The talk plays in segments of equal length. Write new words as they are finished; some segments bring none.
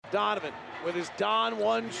Donovan with his Don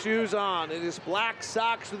 1 shoes on and his black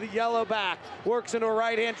socks with the yellow back. Works into a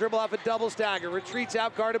right-hand dribble off a double stagger. Retreats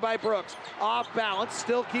out, guarded by Brooks. Off balance,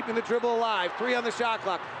 still keeping the dribble alive. 3 on the shot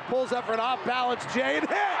clock. Pulls up for an off balance J and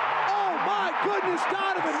hit! Oh my goodness,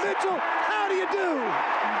 Donovan Mitchell, how do you do?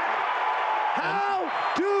 How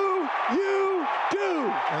do you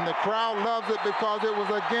do? And the crowd loves it because it was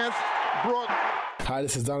against Brooks. Hi,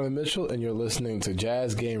 this is Donovan Mitchell, and you're listening to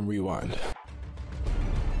Jazz Game Rewind.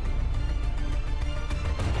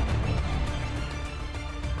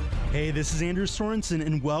 Hey, this is Andrew Sorensen,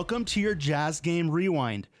 and welcome to your Jazz Game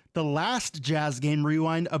Rewind, the last Jazz Game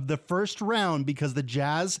Rewind of the first round because the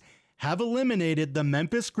Jazz have eliminated the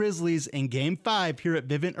Memphis Grizzlies in Game 5 here at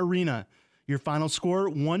Vivint Arena. Your final score,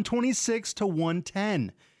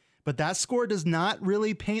 126-110. But that score does not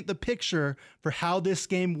really paint the picture for how this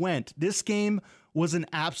game went. This game was an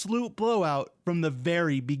absolute blowout from the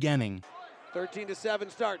very beginning.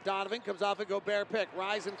 13-7 start. Donovan comes off a Gobert pick.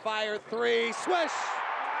 Rise and fire 3. Swish!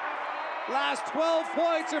 Last 12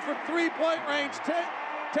 points are from three-point range.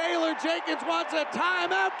 Taylor Jenkins wants a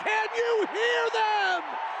timeout. Can you hear them?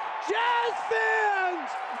 Jazz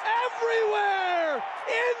fans everywhere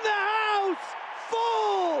in the house.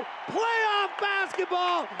 Full playoff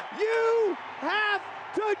basketball. You have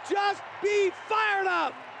to just be fired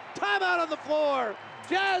up. Timeout on the floor.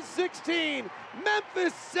 Jazz 16,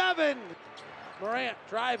 Memphis 7. Morant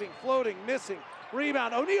driving, floating, missing.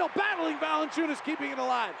 Rebound. O'Neal battling Valanciunas, keeping it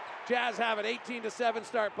alive. Jazz have an 18-7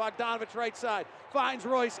 start. Bogdanovich right side. Finds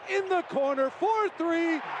Royce in the corner.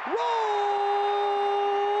 4-3. Rolls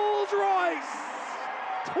Royce.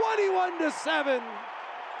 21-7.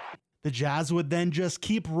 The Jazz would then just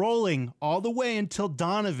keep rolling all the way until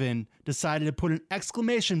Donovan decided to put an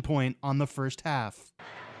exclamation point on the first half.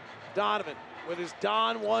 Donovan with his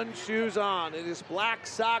Don 1 shoes on and his black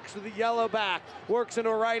socks with the yellow back. Works into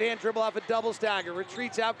a right-hand dribble off a double stagger.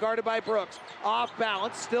 Retreats out, guarded by Brooks. Off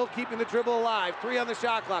balance, still keeping the dribble alive. 3 on the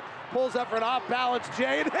shot clock. Pulls up for an off balance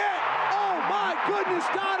J and hit! Oh my goodness,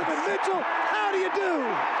 Donovan Mitchell, how do you do?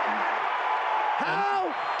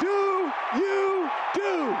 How do you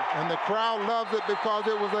do? And the crowd loves it because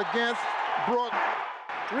it was against Brooks.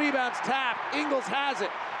 Rebounds tapped. Ingles has it.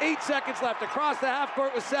 8 seconds left. Across the half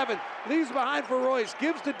court with 7. Leaves behind for Royce.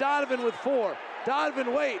 Gives to Donovan with 4.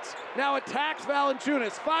 Donovan waits. Now attacks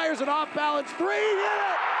Valanciunas. Fires an off-balance 3. He hit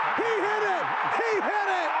it! He hit it! He hit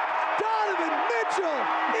it! Donovan Mitchell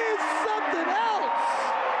is something else!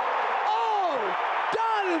 Oh!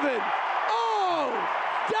 Donovan! Oh!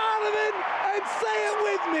 Donovan! And say it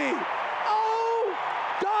with me! Oh!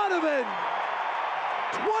 Donovan!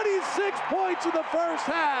 26 points in the first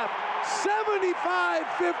half,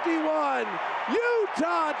 75-51.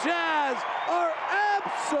 Utah Jazz are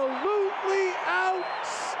absolutely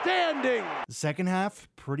outstanding. The second half,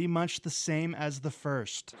 pretty much the same as the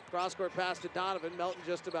first. Cross-court pass to Donovan. Melton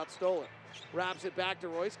just about stole it. Wraps it back to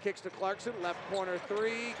Royce. Kicks to Clarkson. Left corner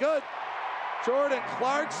 3. Good. Jordan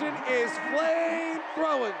Clarkson is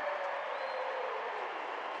flame-throwing.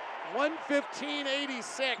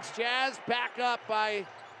 115-86. Jazz back up by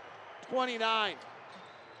 29.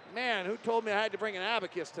 Man, who told me I had to bring an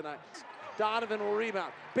abacus tonight? Donovan will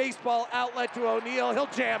rebound. Baseball outlet to O'Neal. He'll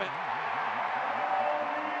jam it.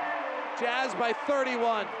 Jazz by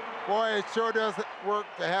 31. Boy, it sure does work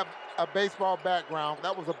to have a baseball background.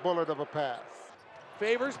 That was a bullet of a pass.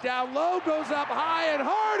 Favors down low, goes up high and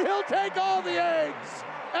hard. He'll take all the eggs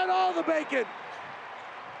and all the bacon.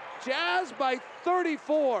 Jazz by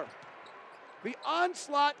 34. The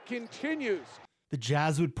onslaught continues. The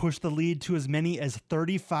Jazz would push the lead to as many as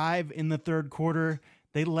 35 in the third quarter.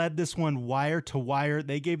 They led this one wire to wire.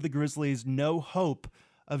 They gave the Grizzlies no hope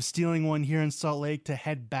of stealing one here in Salt Lake to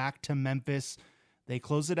head back to Memphis. They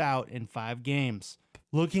close it out in 5 games.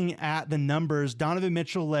 Looking at the numbers, Donovan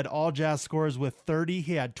Mitchell led all Jazz scorers with 30.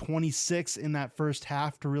 He had 26 in that first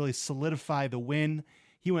half to really solidify the win.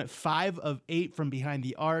 He went 5 of 8 from behind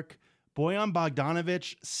the arc. Bojan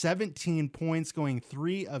Bogdanovich, 17 points, going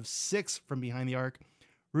 3 of 6 from behind the arc.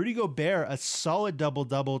 Rudy Gobert, a solid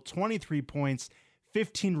double-double, 23 points,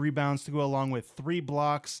 15 rebounds to go along with 3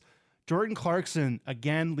 blocks. Jordan Clarkson,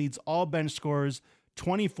 again, leads all bench scorers,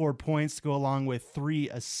 24 points to go along with 3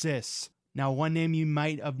 assists. Now, one name you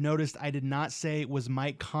might have noticed I did not say was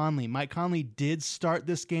Mike Conley. Mike Conley did start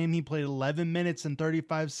this game. He played 11 minutes and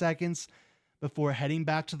 35 seconds. Before heading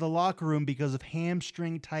back to the locker room because of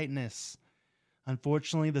hamstring tightness.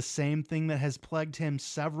 Unfortunately, the same thing that has plagued him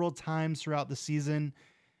several times throughout the season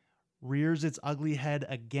rears its ugly head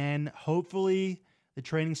again. Hopefully, the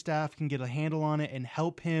training staff can get a handle on it and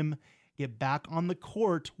help him get back on the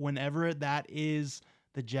court whenever that is.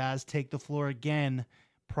 The Jazz take the floor again.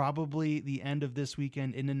 probably the end of this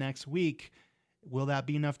weekend into next week. Will that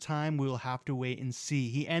be enough time? We will have to wait and see.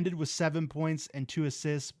 He ended with 7 points and 2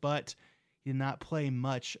 assists, but he did not play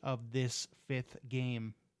much of this 5th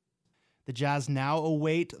game. The Jazz now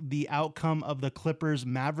await the outcome of the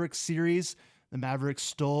Clippers-Mavericks series. The Mavericks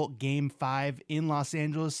stole Game 5 in Los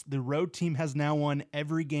Angeles. The road team has now won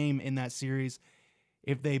every game in that series.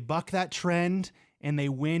 If they buck that trend and they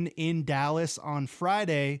win in Dallas on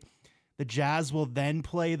Friday, the Jazz will then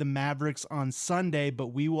play the Mavericks on Sunday, but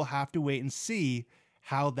we will have to wait and see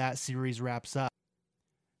how that series wraps up.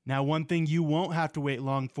 Now, one thing you won't have to wait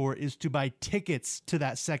long for is to buy tickets to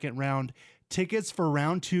that second round. Tickets for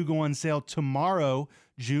round 2 go on sale tomorrow,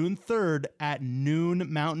 June 3rd at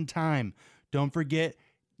noon Mountain Time. Don't forget,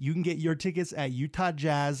 you can get your tickets at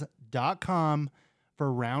utahjazz.com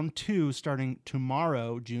for round 2 starting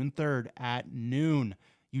tomorrow, June 3rd at noon.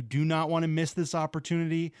 You do not want to miss this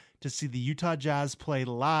opportunity to see the Utah Jazz play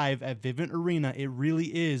live at Vivint Arena. It really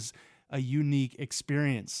is a unique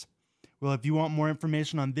experience. Well, if you want more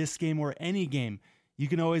information on this game or any game, you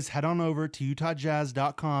can always head on over to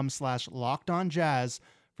utahjazz.com/lockedonjazz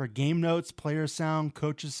for game notes, player sound,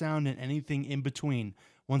 coaches sound, and anything in between.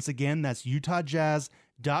 Once again, that's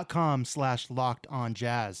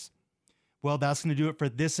utahjazz.com/lockedonjazz. Well, that's going to do it for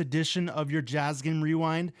this edition of your Jazz Game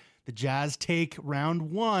Rewind. The Jazz take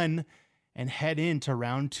round 1 and head into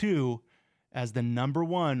round 2 as the number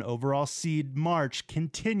 1 overall seed march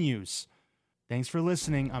continues. Thanks for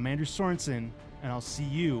listening. I'm Andrew Sorensen, and I'll see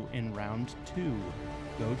you in round 2.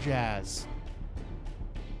 Go Jazz.